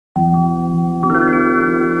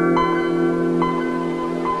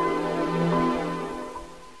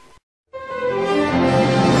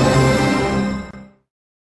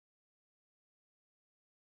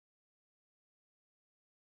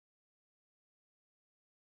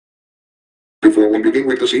Before we begin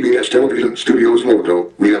with the CBS Television Studios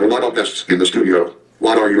logo, we have a lot of guests in the studio.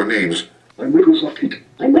 What are your names? I'm Microsoft Pete.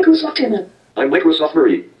 I'm Microsoft Emma. I'm Microsoft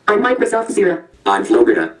Murray. I'm Microsoft Zira. I'm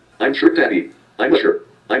Florida. I'm Trick Daddy. I'm Usher.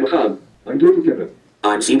 I'm Khan. I'm David Kevin.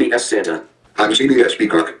 I'm CBS Santa. I'm CBS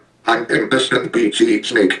Peacock. I'm MSNBC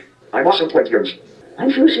Snake. I'm Awesome Players.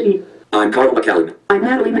 I'm Felicity. I'm Carl McCallum. I'm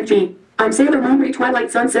Natalie McGee. I'm Sailor Moon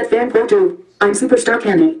Twilight Sunset Fan Pro 2. I'm Superstar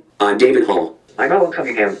Candy. I'm David Hall. I'm Alan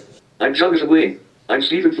Cunningham. I'm Jonathan Wayne. I'm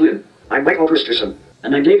Stephen Flynn. I'm Michael Christensen.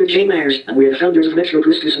 And I'm David J. Myers, and we are the founders of Metro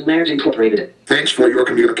Christensen Myers Incorporated. Thanks for your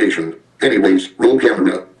communication. Anyways, roll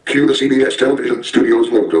camera. Cue the CBS Television Studios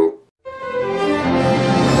logo.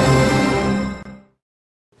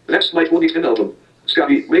 That's my 2010 album.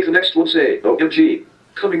 Scotty, make the next one say, OMG.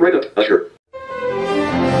 Coming right up, Usher.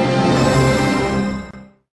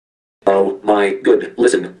 Oh my good,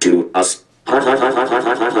 listen to us. Ha ha ha ha ha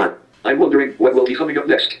ha ha ha. I'm wondering what will be coming up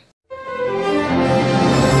next.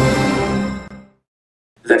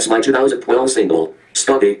 That's my 2012 single.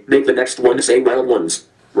 Scotty, make the next one say Wild Ones.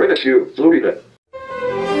 Right at you, Florida.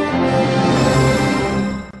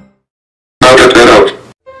 Now get that out.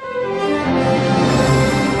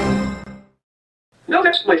 Now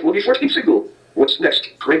that's my 2014 single. What's next?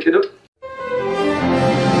 Crank it up.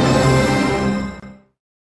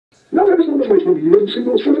 Now that is one of my 2011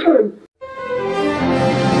 singles for the time.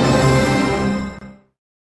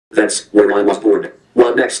 That's where I was born.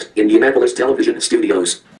 What next? Indianapolis Television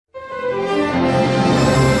Studios.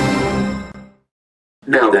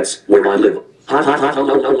 Now that's where I live. Ha ha ha ha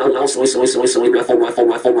no no no no soy soy soy soy raffle raffle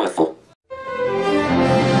raffle raffle.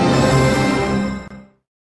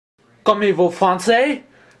 Commentez-vous français?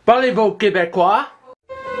 Parlez-vous québécois?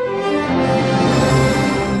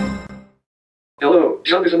 Hello,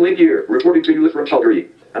 Jonathan Wayne here, reporting to you from Calgary.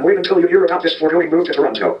 I'm waiting until you hear about this foregoing move to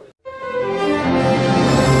Toronto.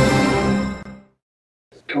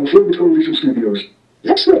 California Television Studios.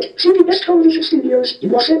 That's right, CBS Television Studios in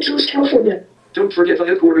Los Angeles, California. Don't forget the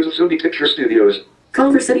headquarters of Sony Picture Studios.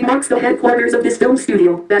 Culver City marks the headquarters of this film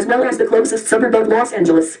studio, as well as the closest suburb of Los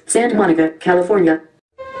Angeles, Santa Monica, California.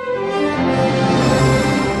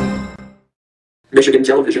 Michigan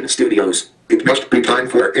Television Studios. It must be time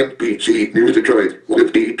for NBC News Detroit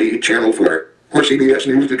with DD Channel 4. Or CBS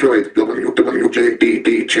News Detroit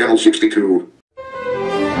WWJDD Channel 62.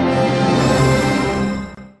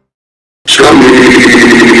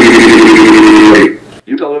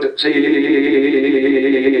 You told it, say,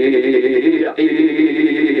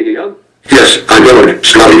 Yes, I know it,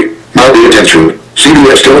 Scotty. Now pay attention.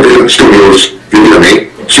 CBS Television Studios. You hear me?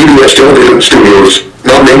 CBS Television Studios.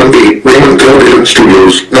 Not Raymond B. Raymond Television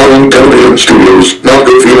Studios. Not Long Television Studios. Not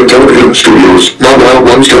Goodfield Television Studios. Not Wild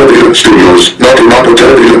Ones Television Studios. Not Toronto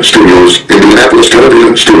Television Studios. Indianapolis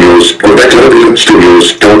Television Studios. Quebec Television Studios.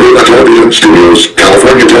 Alberta Television Studios.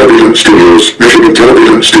 California Television Studios. Michigan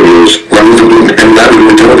Television Studios. Newfoundland and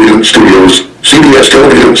Labrador Television Studios. CBS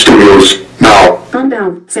Television Studios. Now. Calm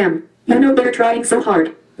down, Sam. You know they're trying so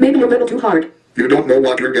hard. Maybe a little too hard. You don't know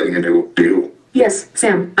what you're getting into, do you? Yes,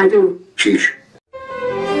 Sam, I do. Sheesh.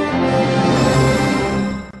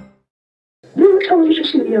 New York Television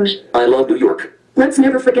Studios. I love New York. Let's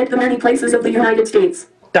never forget the many places of the United States.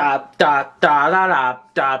 Da da da da da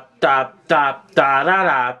da da da da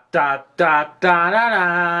da da da da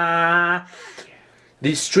da.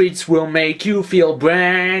 These streets will make you feel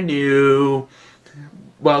brand new.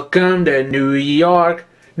 Welcome to New York,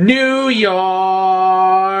 New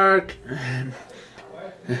York.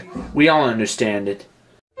 We all understand it.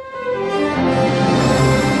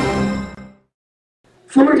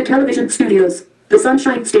 Florida Television Studios. The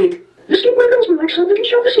Sunshine State. The state where girls relax on the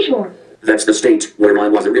shore, the seashore. That's the state where I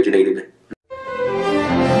was originated.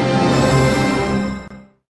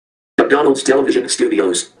 McDonald's Television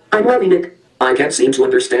Studios. I'm loving it. I can't seem to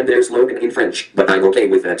understand their slogan in French, but I'm okay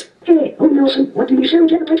with that. Hey, oh Nelson, what do you say we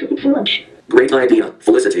get a bite to eat for lunch? Great idea,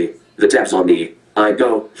 Felicity. The tap's on me. I'd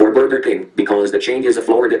go for Burger King because the chain is a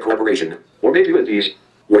Florida corporation. or maybe Wendy's.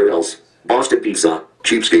 Where else? Boston Pizza.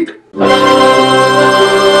 Cheapskate.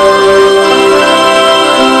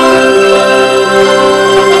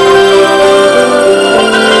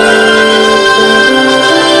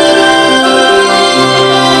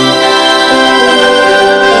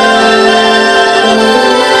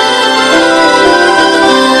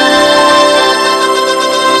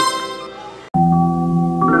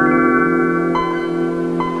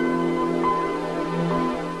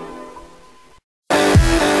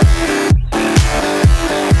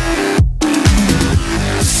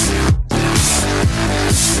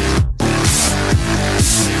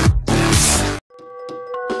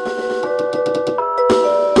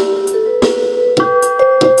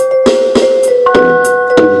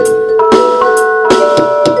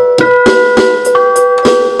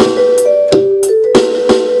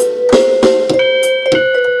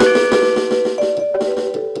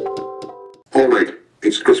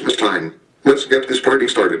 It's Christmas time. Let's get this party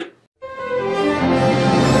started.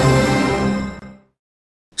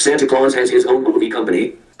 Santa Claus has his own movie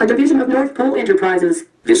company. A division of North Pole Enterprises.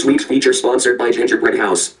 This week's feature sponsored by Gingerbread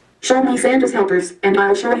House. Show me Santa's helpers, and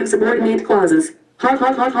I'll show you subordinate clauses. Hot,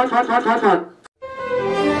 hot, hot, hot, hot, hot, hot, hot.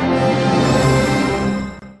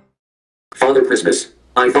 Father Christmas.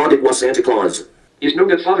 I thought it was Santa Claus. Is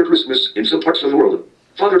known as Father Christmas in some parts of the world.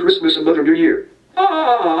 Father Christmas and Mother New Year.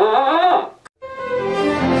 Ah!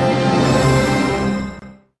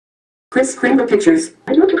 Kris Kringle Pictures.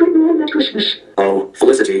 I'd love to create more that Christmas. Oh,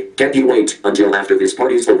 Felicity, can't you wait until after this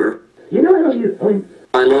party's over? You know I love you, Owen.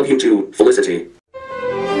 I love you too, Felicity.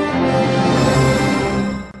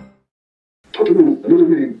 Popperoo, another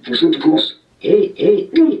name for Santa Claus.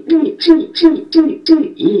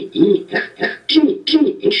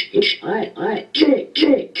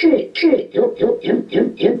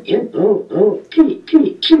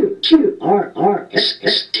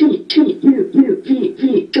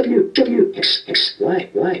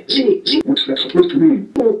 A-A-B-B-C-C-C-C-C-U-U-V-V-W-W-X-X-Y-Y-Z-Z. What's that supposed to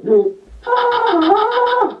mean?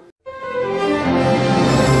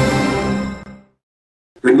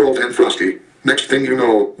 Ringwald and Frosty. Next thing you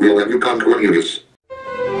know, we'll have you conquer Cornelius.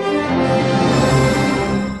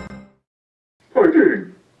 Hi,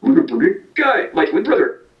 gang. Remember me? Guy, my twin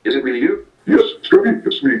brother. Is it really you? Yes, Scotty,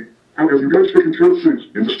 it's me. How have you guys taken care of things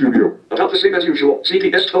in the studio? About the same as usual.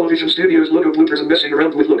 CBS Television Studios, Logo Bloopers, and messing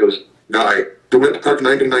around with logos. Guy. The Red Park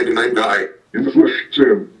 1999 guy. In the flesh,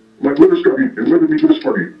 Sam. My brother Scotty invited me to this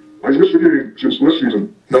party. I've missed the game since last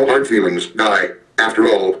season. No hard feelings, guy. After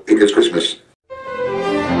all, it is Christmas.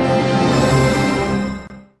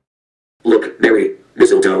 Look, Mary,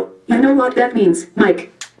 mistletoe. You know what that means,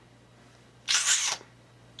 Mike.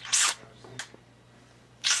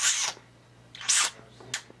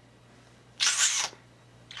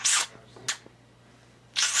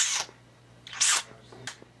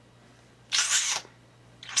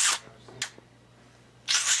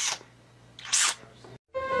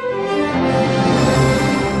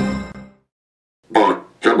 Bon,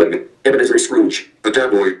 Humbug, Ebenezer Scrooge. The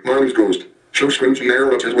tabloid, Marley's ghost. Show Scrooge the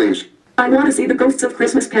error of his ways. I want to see the ghosts of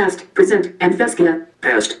Christmas past, present, and Fescia.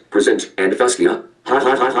 Past, present, and Fescia. Hot,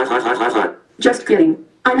 hot, hot, hot, hot, hot, hot, hot. Just kidding.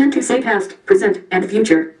 I meant to say past, present, and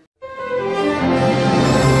future.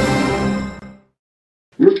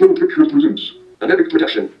 North Pole Pictures presents. An epic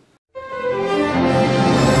production.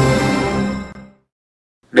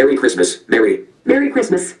 Merry Christmas, Mary. Merry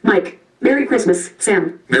Christmas, Mike. Merry Christmas,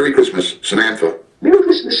 Sam. Merry Christmas, Samantha. Merry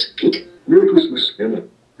Christmas, Pete. Merry Christmas, Anna.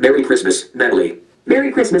 Merry Christmas, Natalie.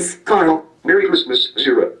 Merry Christmas, Carl. Merry Christmas,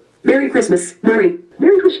 Zira. Merry Christmas, Murray.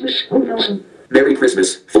 Merry Christmas, Owen Nelson. Merry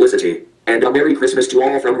Christmas, Felicity. And a Merry Christmas to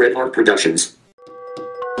all from Red Heart Productions.